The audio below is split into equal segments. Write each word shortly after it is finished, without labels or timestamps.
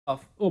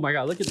Oh my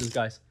god, look at this,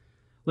 guys.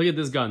 Look at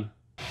this gun.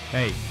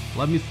 Hey,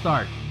 let me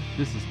start.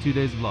 This is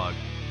today's vlog.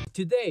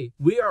 Today,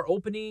 we are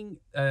opening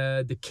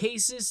the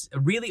cases,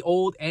 really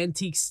old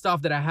antique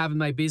stuff that I have in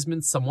my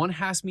basement. Someone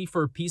asked me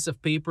for a piece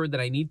of paper that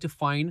I need to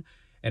find,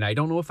 and I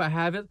don't know if I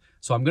have it.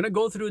 So I'm gonna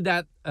go through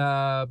that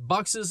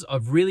boxes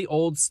of really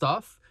old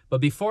stuff. But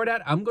before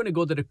that, I'm gonna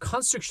go to the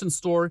construction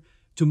store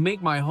to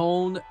make my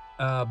own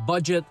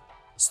budget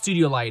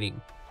studio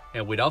lighting.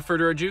 And without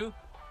further ado,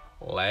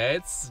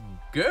 let's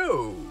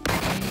go.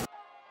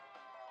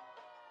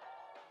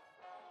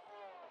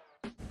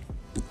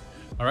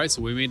 All right,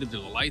 so we made it to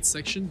the light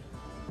section.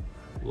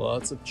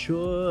 Lots of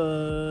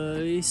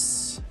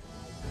choice.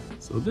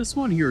 So this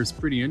one here is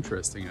pretty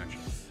interesting,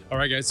 actually. All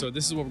right, guys, so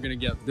this is what we're gonna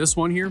get. This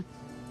one here,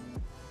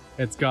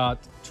 it's got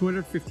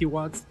 250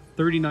 watts,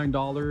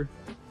 $39,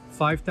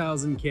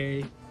 5,000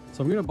 K.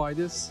 So I'm gonna buy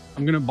this.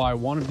 I'm gonna buy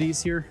one of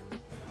these here,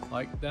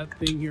 like that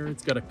thing here.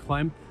 It's got a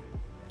clamp,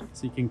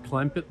 so you can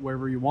clamp it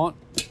wherever you want.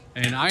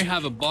 And I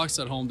have a box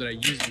at home that I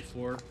used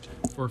before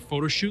for a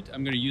photo shoot.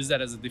 I'm gonna use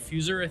that as a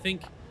diffuser, I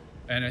think.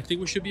 And I think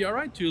we should be all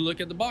right to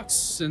look at the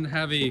box and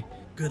have a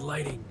good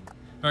lighting.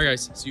 All right,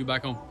 guys, see you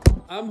back home.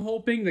 I'm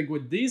hoping that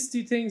with these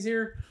two things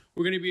here,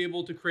 we're gonna be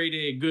able to create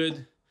a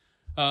good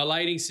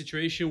lighting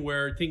situation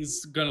where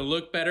things gonna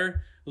look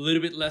better, a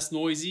little bit less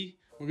noisy.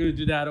 We're gonna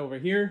do that over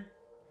here.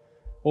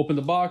 Open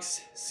the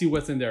box, see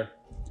what's in there.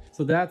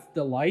 So that's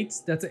the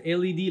lights, that's an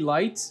LED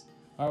light.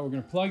 All right, we're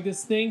gonna plug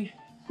this thing.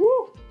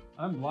 Woo,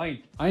 I'm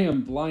blind. I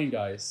am blind,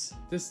 guys.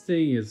 This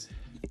thing is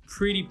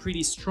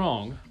pretty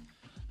strong.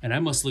 And I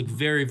must look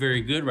very,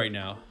 very good right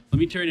now. Let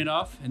me turn it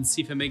off and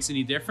see if it makes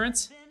any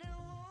difference.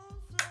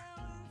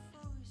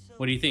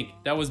 What do you think?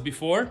 That was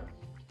before.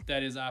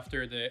 That is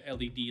after the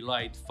LED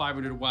light.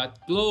 500 watt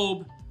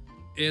globe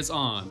is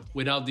on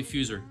without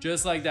diffuser,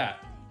 just like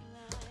that.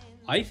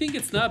 I think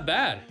it's not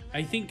bad.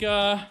 I think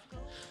I'm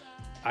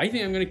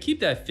gonna keep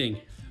that thing.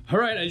 All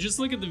right, I just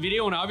looked at the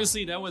video and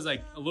obviously that was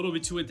like a little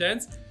bit too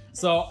intense.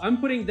 So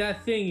I'm putting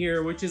that thing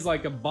here, which is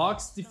like a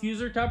box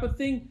diffuser type of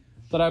thing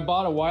that I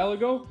bought a while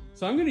ago.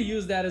 So I'm gonna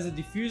use that as a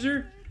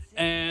diffuser.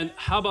 And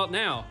how about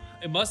now?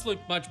 It must look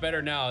much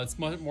better now. It's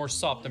much more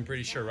soft, I'm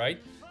pretty sure, right?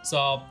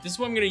 So this is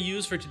what I'm gonna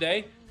use for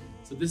today.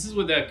 So this is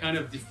with that kind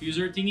of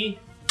diffuser thingy.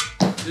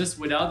 This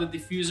without the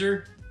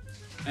diffuser.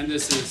 And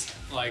this is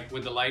like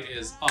when the light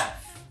is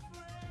off.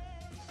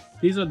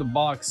 These are the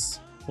box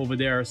over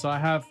there. So I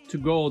have to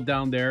go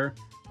down there.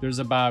 There's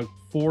about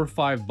 4 or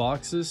 5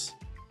 boxes.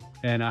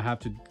 And I have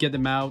to get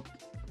them out,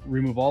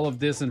 remove all of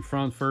this in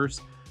front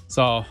first.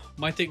 So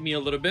might take me a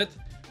little bit,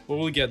 but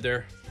we'll get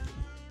there.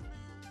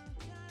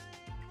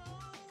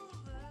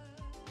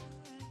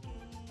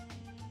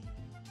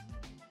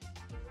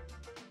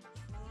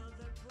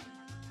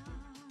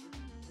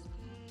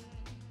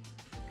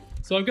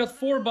 So I've got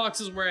 4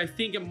 boxes where I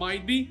think it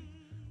might be.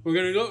 We're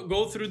gonna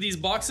go through these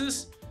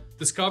boxes,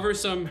 discover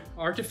some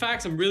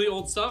artifacts, some really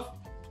old stuff,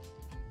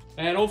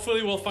 and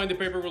hopefully we'll find the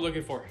paper we're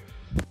looking for.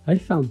 I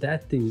found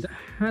that thing. That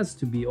has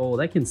to be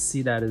old. I can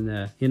see that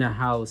in a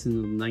house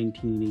in the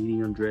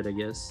 1800, I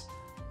guess.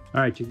 All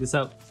right, check this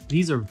out.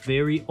 These are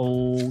very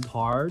old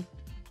card.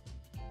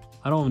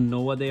 I don't even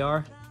know what they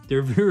are.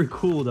 They're very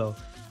cool though.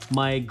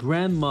 My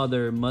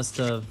grandmother must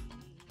have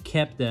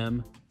kept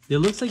them. It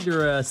looks like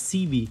they're a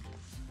CB.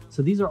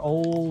 So these are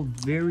old,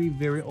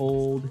 very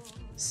old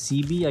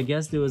CB. I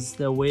guess there was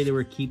the way they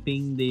were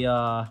keeping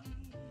the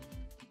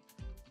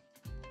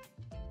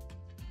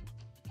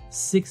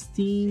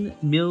 16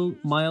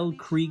 Mile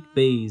Creek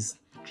Bays,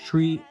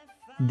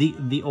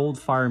 the old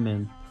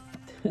fireman.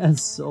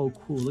 That's so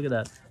cool. Look at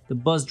that. The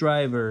bus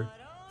driver.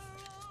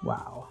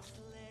 Wow.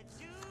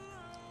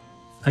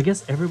 I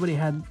guess everybody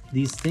had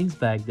these things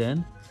back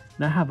then.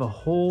 And I have a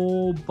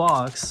whole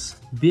box.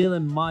 Bill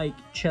and Mike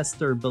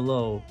Chester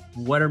below.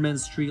 Waterman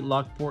Street,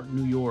 Lockport,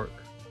 New York.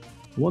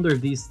 I wonder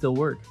if these still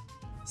work.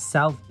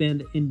 South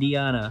Bend,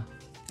 Indiana.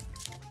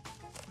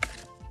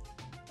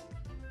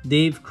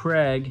 Dave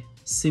Craig,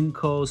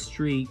 Simcoe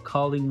Street,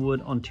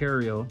 Collingwood,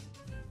 Ontario.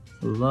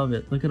 Love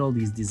it. Look at all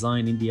these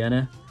design,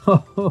 Indiana.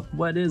 Oh,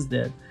 what is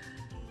that?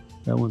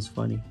 That one's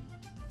funny.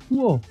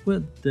 Whoa,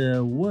 what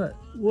the,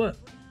 what?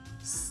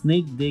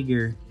 Snake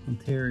Digger,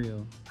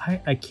 Ontario.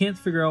 I can't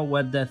figure out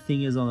what that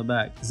thing is on the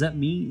back. Is that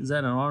me? Is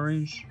that an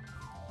orange?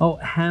 Oh,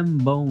 ham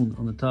bone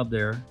on the top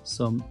there.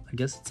 So I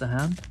guess it's a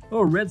ham.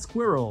 Oh, red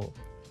squirrel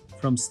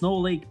from Snow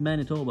Lake,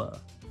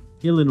 Manitoba,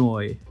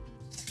 Illinois.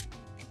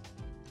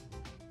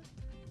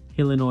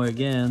 Illinois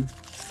again.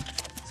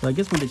 So I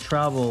guess when they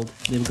traveled,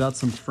 they've got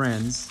some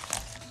friends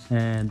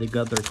and they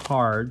got their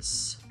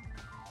cards.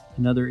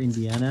 Another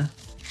Indiana.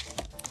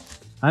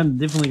 I'm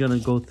definitely gonna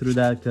go through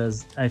that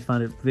because I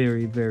found it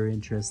very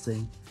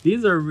interesting.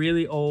 These are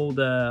really old,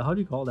 how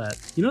do you call that?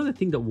 You know the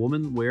thing that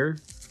women wear?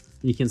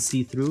 You can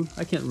see through?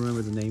 I can't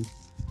remember the name.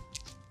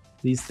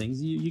 These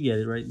things, you get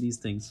it, right? These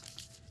things.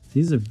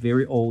 These are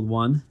very old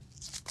one.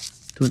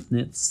 Twin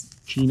Knits,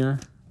 China.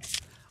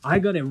 I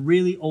got a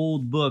really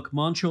old book,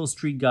 Montreal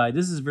Street Guide.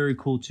 This is very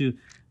cool too.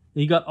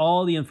 You got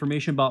all the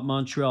information about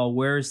Montreal,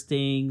 where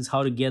things,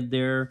 how to get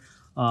there,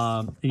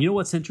 And you know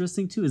what's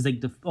interesting too is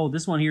like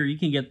this one here, you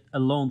can get a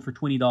loan for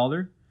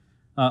 $20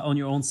 on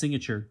your own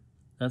signature.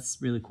 That's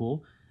really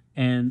cool.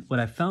 And what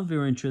I found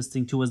very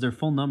interesting too was their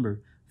phone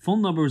number.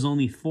 Phone number was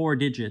only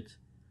 4-digit.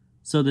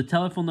 So the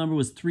telephone number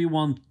was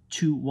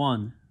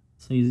 3121.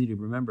 So easy to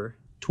remember.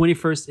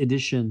 21st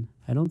edition.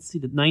 I don't see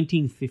the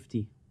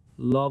 1950.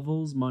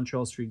 Lovell's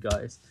Montreal Street,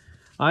 guys.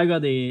 I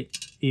got a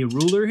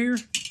ruler here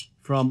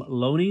from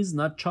Loney's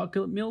Nut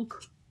Chocolate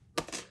Milk.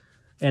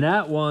 And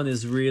that one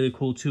is really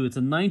cool too. It's a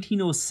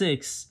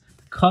 1906.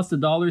 Cost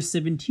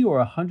 $1.70 or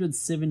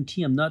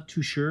 170. I'm not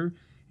too sure.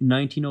 In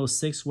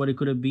 1906, what it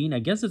could have been. I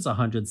guess it's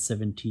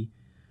 170.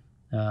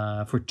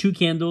 For 2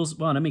 candles.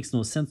 Wow, that makes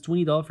no sense.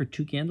 $20 for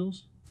 2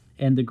 candles.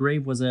 And the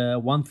grave was a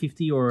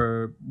 150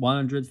 or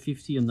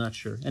 150. I'm not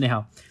sure.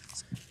 Anyhow.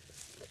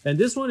 And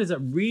this one is a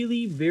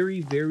really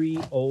very, very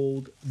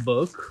old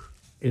book.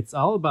 It's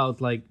all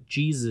about like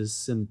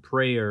Jesus and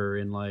prayer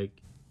and like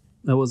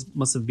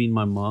must have been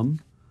my mom,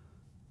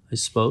 I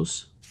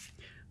suppose.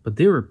 But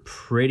there were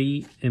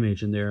pretty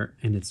image in there,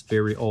 and it's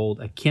very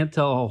old. I can't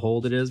tell how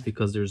old it is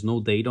because there's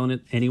no date on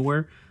it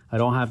anywhere. I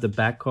don't have the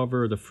back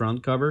cover or the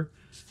front cover,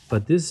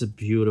 but this is a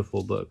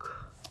beautiful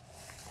book.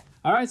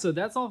 All right, so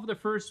that's all for the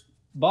first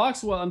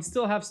box. Well, I'm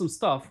still have some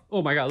stuff.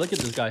 Oh my God, look at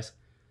this, guys.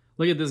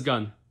 Look at this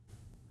gun.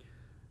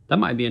 That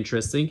might be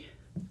interesting.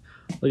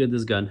 Look at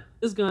this gun.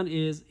 This gun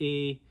is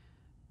a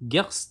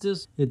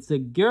Gerstes. It's a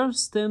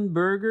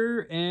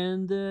Gerstenberger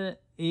and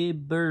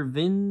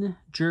Eberwin,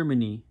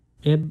 Germany.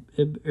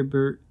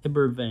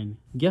 Eberwin.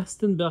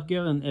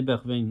 Gerstenberger and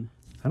Eberwin.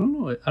 I don't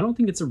know. I don't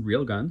think it's a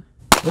real gun.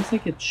 Looks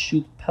like it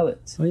shoots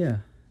pellets. Oh yeah.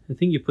 I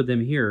think you put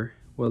them here.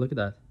 Well, look at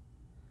that.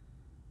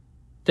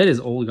 That is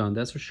old gun,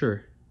 that's for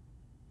sure.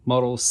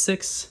 Model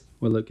 6.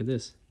 Well, look at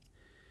this.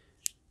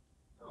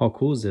 How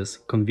cool is this?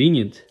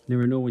 Convenient.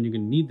 Never know when you're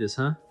gonna need this,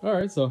 huh? All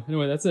right, so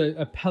anyway, that's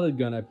a pellet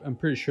gun. I'm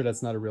pretty sure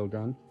that's not a real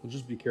gun. We'll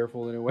just be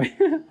careful anyway.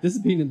 This has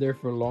been in there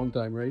for a long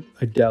time, right?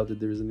 I doubt that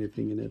there's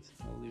anything in it.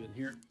 I'll leave it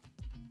here.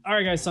 All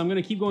right, guys, so I'm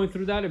gonna keep going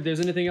through that. If there's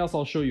anything else,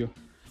 I'll show you.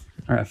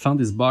 All right, I found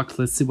this box.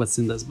 Let's see what's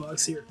in this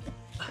box here.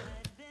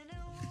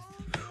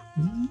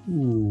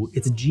 Ooh,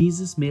 it's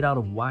Jesus made out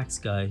of wax,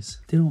 guys.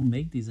 They don't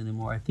make these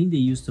anymore. I think they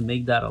used to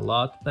make that a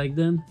lot back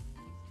then.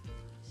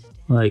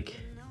 Like,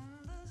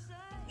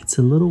 it's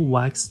a little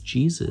wax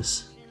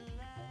Jesus.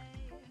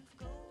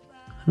 I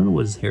don't know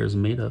what his hair is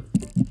made of.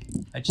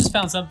 I just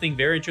found something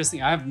very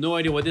interesting. I have no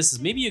idea what this is.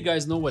 Maybe you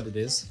guys know what it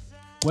is.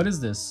 What is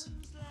this?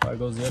 Oh, it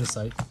goes the other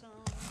side.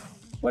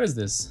 What is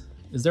this?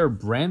 Is there a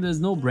brand? There's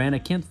no brand. I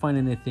can't find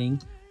anything.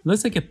 It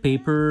looks like a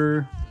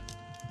paper.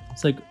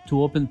 It's like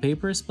to open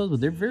paper, I suppose,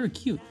 but they're very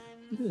cute.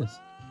 Look at this.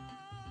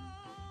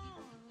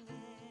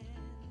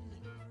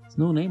 There's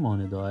no name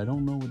on it though. I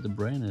don't know what the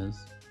brand is.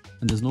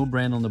 And there's no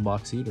brand on the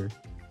box either.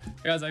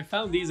 Guys, I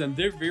found these and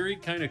they're very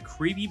kind of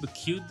creepy but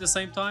cute at the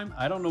same time.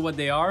 I don't know what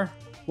they are.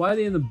 Why are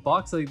they in the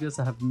box like this?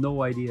 I have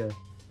no idea.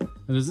 And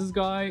there's this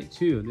guy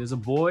too. There's a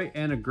boy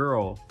and a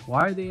girl.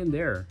 Why are they in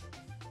there?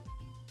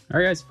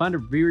 Alright guys, found a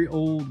very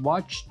old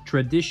watch.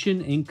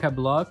 Tradition Inca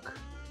block.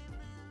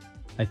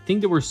 I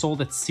think they were sold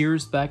at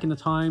Sears back in the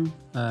time.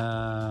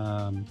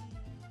 Kind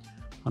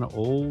of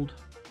old.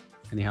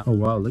 Anyhow. Oh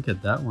wow, look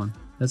at that one.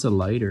 That's a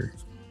lighter.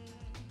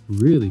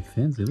 Really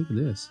fancy. Look at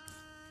this.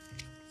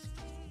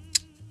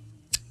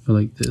 I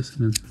like this.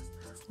 And then,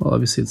 well,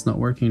 obviously it's not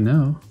working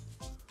now.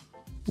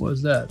 What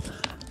is that?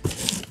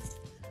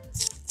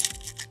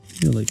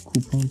 You're like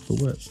coupon for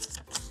what?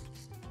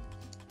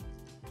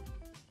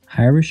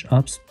 Irish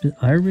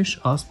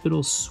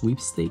Hospital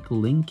Sweepstake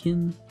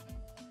Lincoln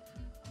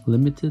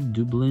Limited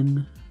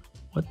Dublin.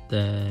 What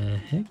the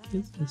heck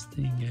is this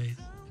thing, guys?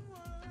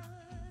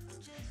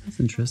 That's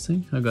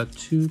interesting. I got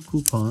 2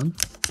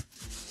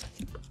 coupons.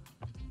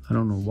 I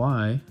don't know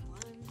why.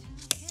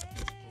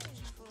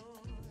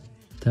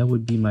 That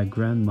would be my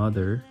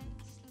grandmother.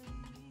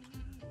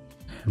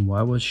 And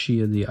why was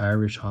she in the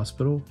Irish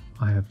hospital?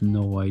 I have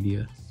no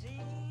idea.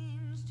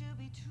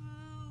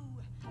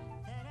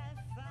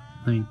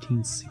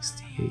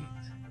 1968.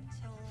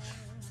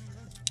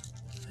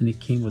 And it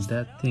came with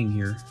that thing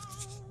here.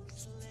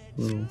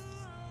 Little.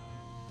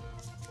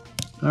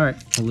 Alright,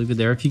 I'll leave it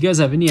there. If you guys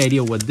have any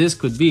idea what this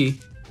could be,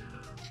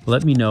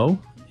 let me know.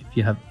 If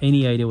you have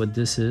any idea what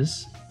this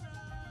is.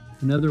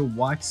 Another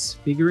wax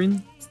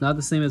figurine. It's not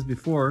the same as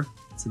before.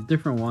 It's a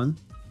different one.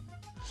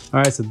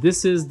 Alright, so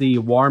this is the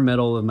war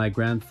medal of my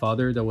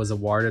grandfather that was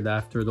awarded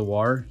after the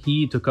war.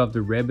 He took off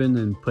the ribbon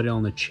and put it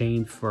on a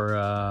chain for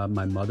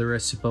my mother, I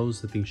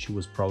suppose. I think she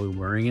was probably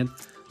wearing it.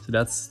 So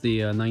that's the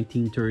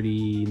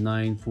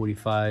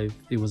 1939-45.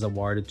 It was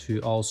awarded to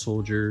all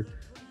soldier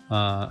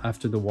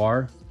after the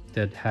war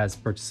that has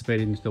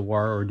participated into the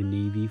war or the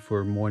Navy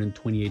for more than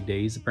 28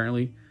 days,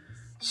 apparently.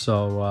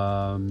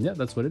 So yeah,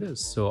 that's what it is.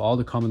 So all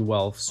the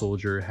Commonwealth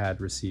soldier had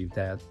received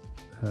that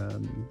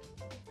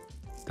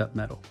that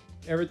medal.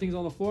 Everything's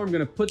on the floor. I'm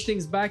gonna put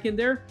things back in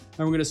there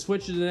and we're gonna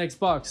switch to the next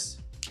box.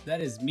 That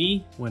is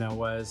me when I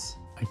was,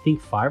 I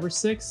think 5 or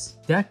 6.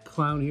 That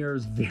clown here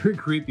is very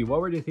creepy. What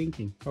were they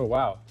thinking? Oh,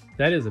 wow.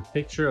 That is a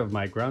picture of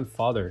my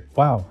grandfather.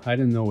 Wow, I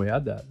didn't know we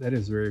had that. That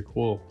is very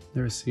cool.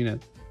 Never seen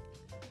it.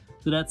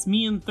 So that's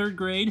me in 3rd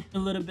grade, a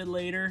little bit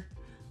later.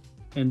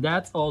 And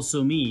that's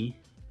also me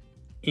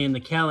in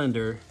the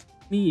calendar.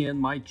 Me and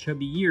my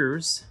chubby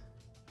years.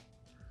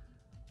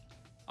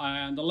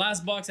 And the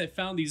last box, I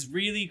found these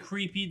really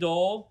creepy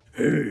doll.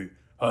 Hey,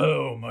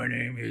 hello, my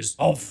name is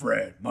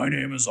Alfred. My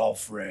name is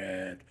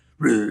Alfred.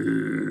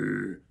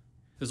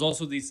 There's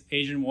also this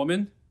Asian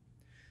woman.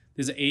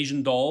 There's an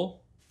Asian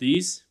doll.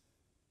 This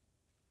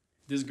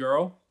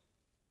girl.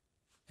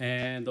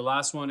 And the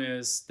last one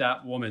is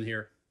that woman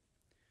here.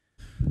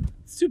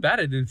 It's too bad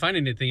I didn't find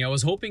anything. I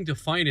was hoping to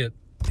find it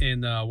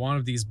in one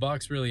of these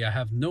boxes. Really, I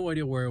have no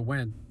idea where it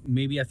went.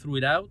 Maybe I threw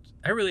it out.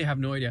 I really have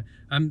no idea.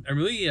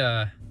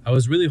 I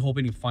was really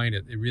hoping to find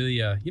it. It really,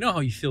 you know how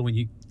you feel when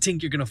you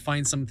think you're gonna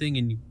find something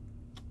and you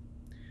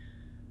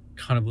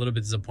kind of a little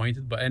bit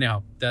disappointed. But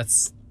anyhow,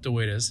 that's the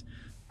way it is.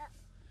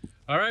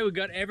 All right, we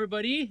got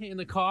everybody in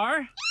the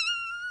car.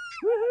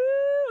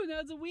 Woohoo! Now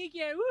it's a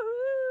weekend.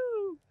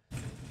 Woohoo!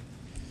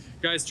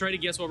 Guys, try to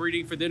guess what we're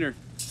eating for dinner.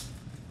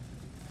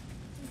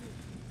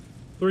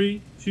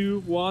 3,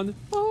 2, 1.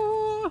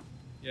 Ah!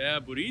 Yeah,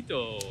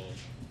 burrito.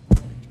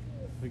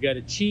 We got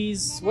a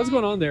cheese. What's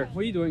going on there?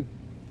 What are you doing?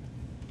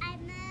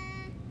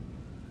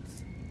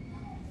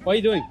 What are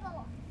you doing?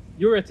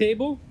 You're at a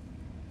table?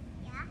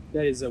 Yeah.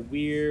 That is a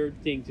weird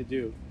thing to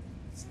do.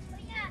 Oh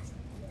yeah, I'm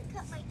gonna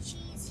cut my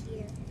cheese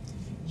here.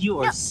 You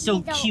are No, so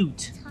you don't.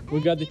 cute.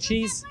 We got the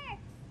cheese.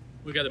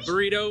 We got a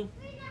burrito.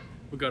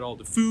 We got all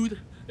the food.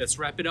 Let's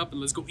wrap it up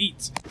and let's go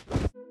eat.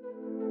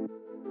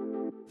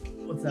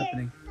 What's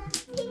happening?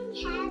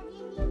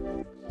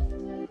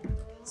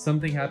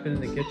 Something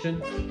happened in the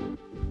kitchen?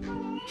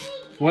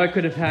 What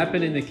could have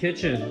happened in the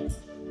kitchen?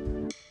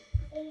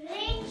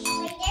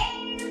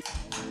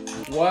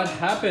 What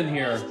happened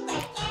here?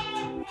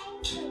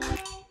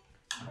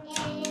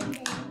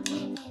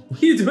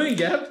 What are you doing,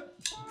 Gab?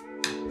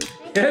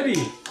 Gabby,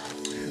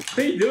 what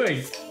are you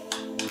doing?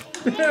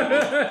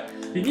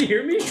 Did you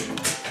hear me?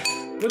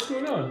 What's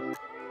going on?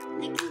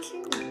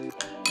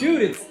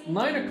 Dude, it's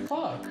 9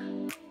 o'clock.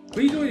 What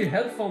are you doing with your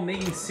headphone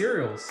making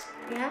cereals?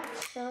 Yeah,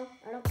 so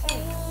I don't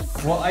care.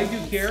 Well, I do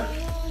care.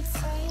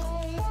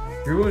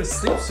 You're going to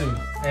sleep soon.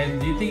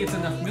 And do you think it's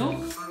enough milk?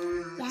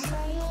 Yeah.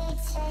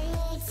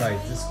 Guys,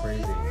 this is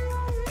crazy.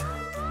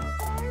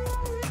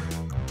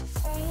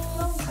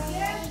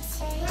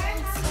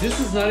 This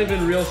is not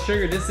even real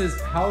sugar. This is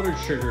powdered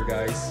sugar,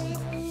 guys.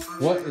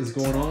 What is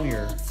going on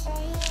here?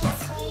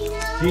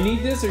 Do you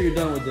need this or you're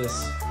done with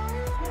this?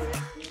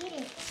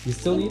 You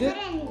still need it?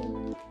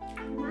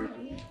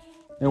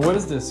 And what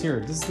is this here?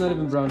 This is not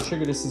even brown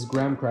sugar. This is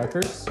graham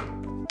crackers.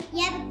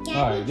 Yeah, but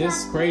Alright, this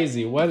is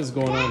crazy. What is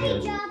going on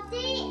here? dropped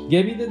it.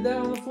 Gabby did that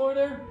on the floor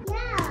there?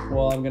 Yeah.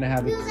 Well, I'm gonna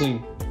have it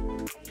clean.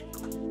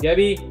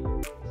 Gabby, I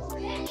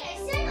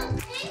said I'm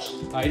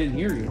cleaning. I didn't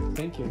hear you.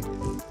 Thank you.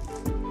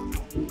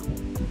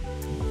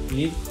 You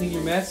need to clean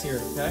your mess here,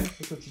 okay?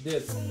 That's what you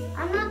did.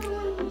 I'm not the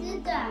one who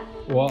did that.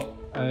 Well,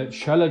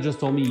 Shala just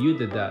told me you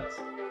did that.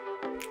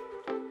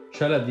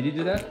 Shala, did you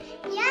do that?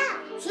 Yeah,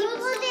 he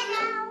pulled it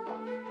out.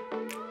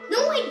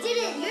 No, I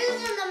didn't. You're the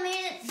one that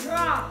made it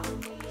drop.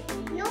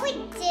 No, I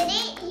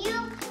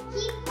didn't.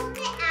 He pulled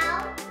it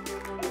out,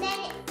 and then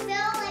it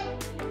fell like.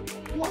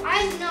 Well,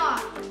 I'm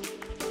not.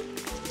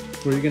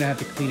 Well, you're gonna have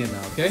to clean it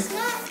now, okay? It's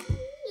not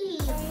me.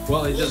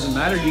 Well, it doesn't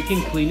matter. You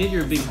can clean it.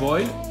 You're a big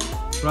boy,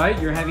 right?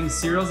 You're having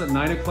cereals at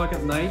 9 o'clock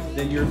at night.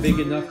 Then you're big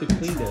enough to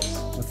clean this,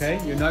 okay?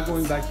 You're not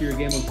going back to your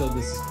game until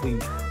this is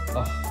clean.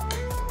 Oh,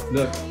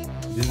 look.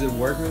 Does it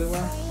work really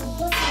well?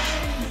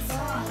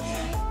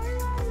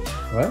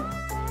 What?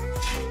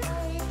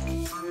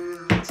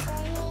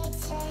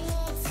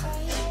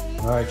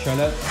 Alright,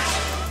 Charlotte.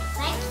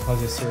 How's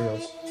your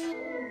cereals?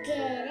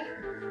 Good.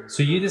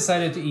 So you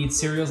decided to eat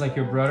cereals like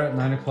your brother at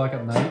 9 o'clock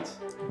at night?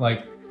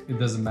 Like, it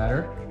doesn't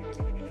matter?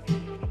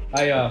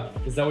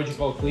 Is that what you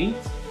call clean?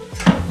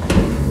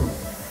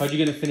 How'd you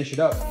gonna finish it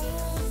up?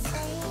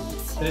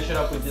 Finish it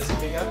up with this,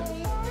 okay, guys?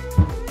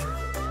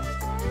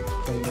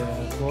 Clean the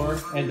floor.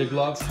 And the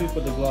gloves too,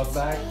 put the glove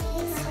back.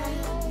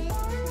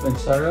 Then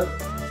start up.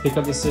 Pick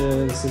up the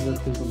scissors,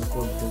 please, on the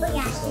floor.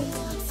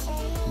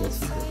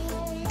 Yes,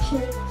 you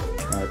did.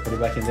 Alright, put it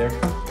back in there.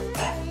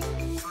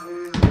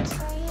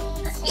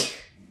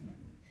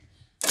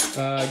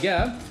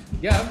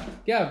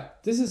 Gab,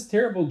 this is a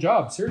terrible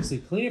job. Seriously,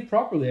 clean it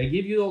properly. I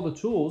gave you all the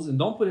tools and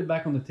don't put it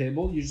back on the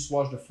table. You just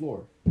wash the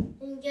floor.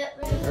 And get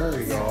rid of There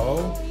we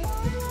go.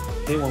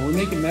 Okay, when we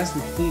make a mess,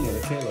 we clean it.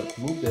 Okay, look,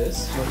 move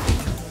this. Look,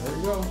 there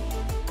we go.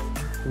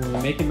 When we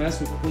make a mess,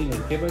 we clean it.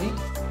 Okay, buddy?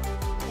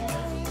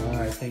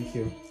 Alright, thank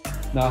you.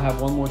 Now I have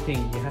one more thing.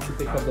 You have to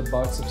pick up the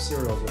box of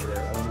cereals over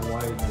there. I don't know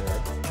why it's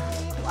there.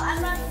 Well,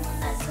 I'm not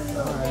messing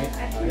over Alright.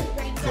 there. I put it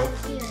right down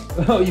here.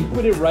 Oh, you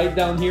put it right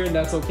down here and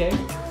that's okay?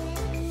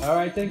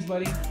 Alright, thanks,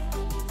 buddy. It's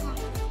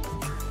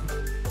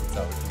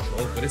out of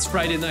control, but it's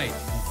Friday night.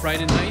 On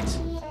Friday night,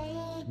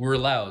 we're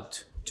allowed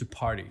to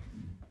party.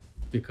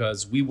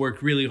 because we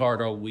work really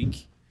hard all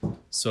week.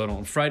 So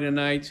on Friday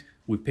night,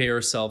 we pay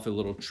ourselves a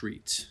little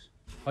treat.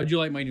 How'd you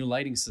like my new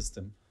lighting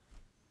system?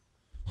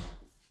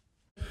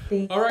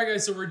 All right,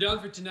 guys, so we're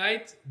done for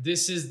tonight.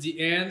 This is the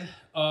end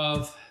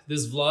of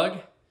this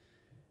vlog.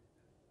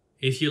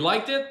 If you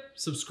liked it,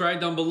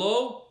 subscribe down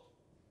below.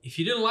 If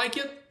you didn't like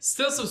it,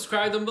 still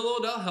subscribe down below.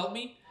 That'll help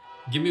me.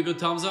 Give me a good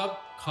thumbs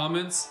up,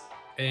 comments,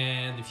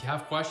 and if you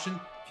have questions,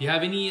 if you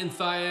have any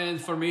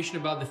information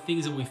about the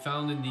things that we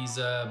found in these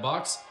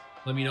box,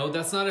 let me know.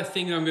 That's not a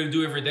thing that I'm gonna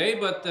do every day,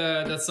 but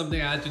that's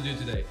something I had to do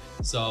today.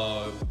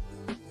 So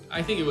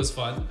I think it was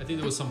fun. I think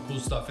there was some cool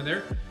stuff in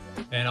there.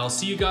 And I'll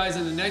see you guys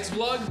in the next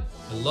vlog.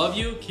 I love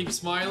you, keep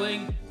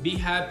smiling, be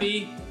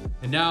happy,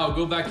 and now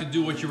go back to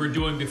do what you were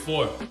doing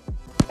before.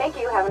 Thank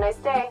you, have a nice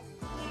day.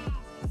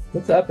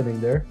 What's happening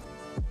there?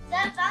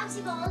 That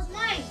bouncy ball is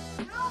mine.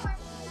 No,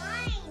 it's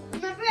mine.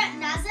 Remember at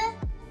NASA?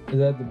 Is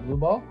that the blue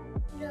ball?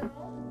 No.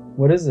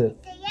 What is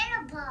it? The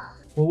yellow ball.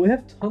 Well, we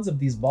have tons of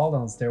these balls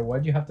downstairs.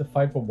 Why'd you have to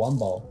fight for one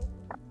ball?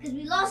 Because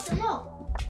we lost them all.